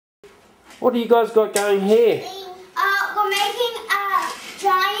What do you guys got going here? We're making a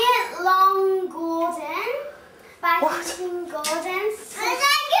giant long garden by using gardens.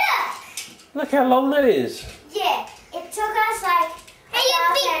 Look how long that is. Yeah, it took us like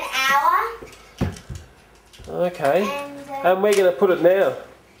about an hour. Okay. And we're going to put it now.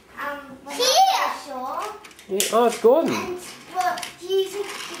 We're not sure. Yeah. Oh, it's Gordon. And well, you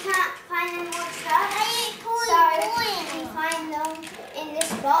can't find any more stuff. So you find them in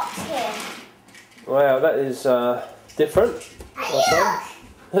this box here. Wow, that is different.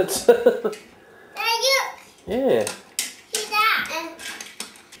 That's yeah.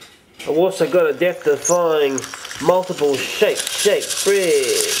 I've also got a death-defying multiple shake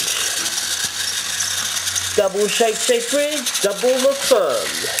fridge. Double shake fridge, double the fun.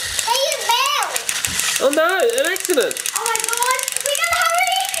 Oh no, an accident! Oh my god, we gotta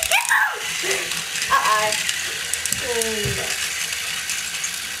hurry! Get them! Uh-oh.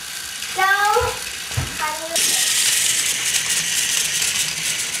 So,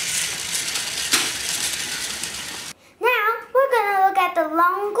 now we're gonna look at the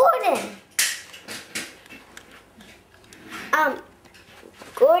long garden.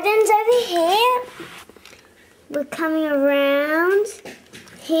 Gordon's over here. We're coming around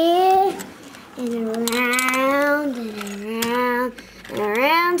here. And around and around and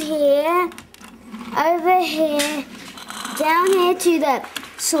around here, over here, down here to the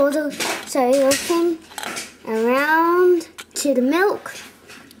soda thing, around to the milk,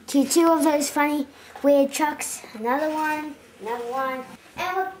 to two of those funny weird trucks, another one,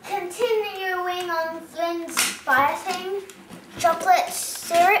 and we're continuing on Flynn's fire thing, chocolate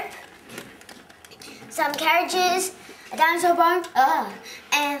syrup, some carriages, a dinosaur bone,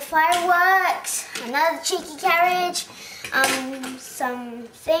 and fireworks, another cheeky carriage,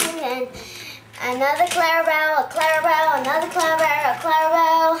 something, and another Clarabelle, another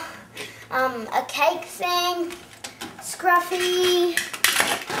Clarabelle, a cake thing, Scruffy,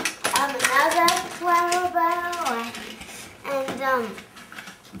 another Clarabelle, and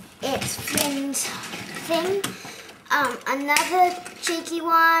it's Flynn's thing, another cheeky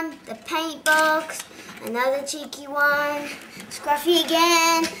one, the paint box, another cheeky one, Scruffy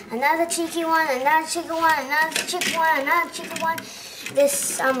again, another cheeky one, another cheeky one, another cheeky one, another cheeky one.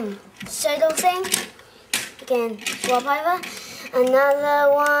 This soda thing, again, swap over.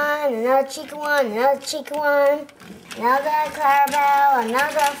 Another one, another cheeky one, another cheeky one, another Clarabelle,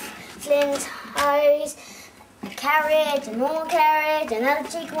 another Flynn's hose, a carriage, a normal carriage, another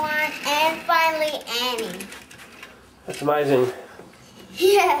cheeky one, and finally Annie. That's amazing.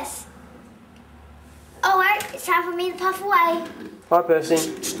 Yes. Alright, it's time for me to puff away. Hi, Percy.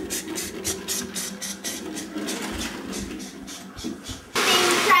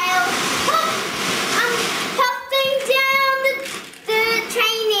 I'm puffing down the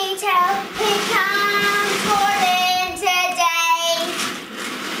training tail. Here comes Gordon today.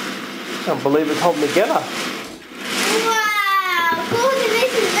 Can't believe it's holding together. Wow, Gordon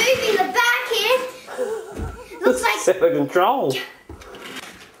isn't moving the back here. Looks like... It's out of control.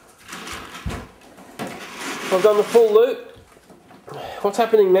 I've done the full loop. What's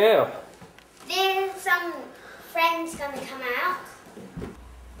happening now? There's some friends going to come out.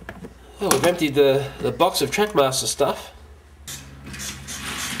 Oh, we've emptied the box of Trackmaster stuff.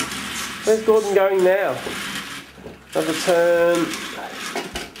 Where's Gordon going now? Another turn.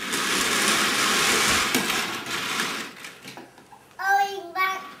 Oh,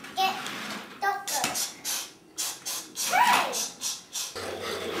 back, get doctor. Hey!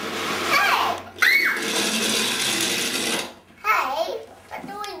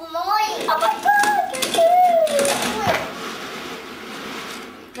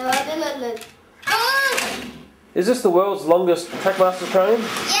 Is this the world's longest Trackmaster train?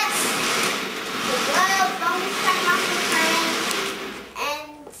 Yes! The world's longest Trackmaster train.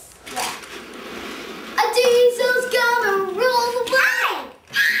 And, yeah. A diesel's gonna roll away!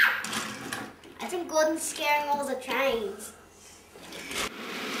 I think Gordon's scaring all the trains.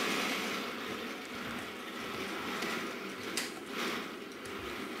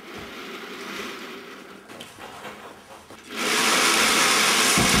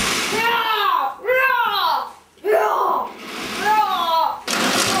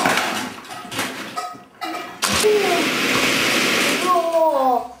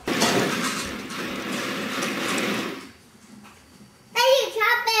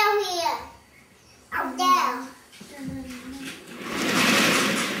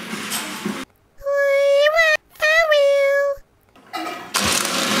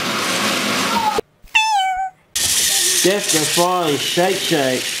 Death defying shake.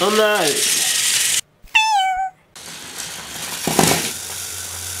 Oh no!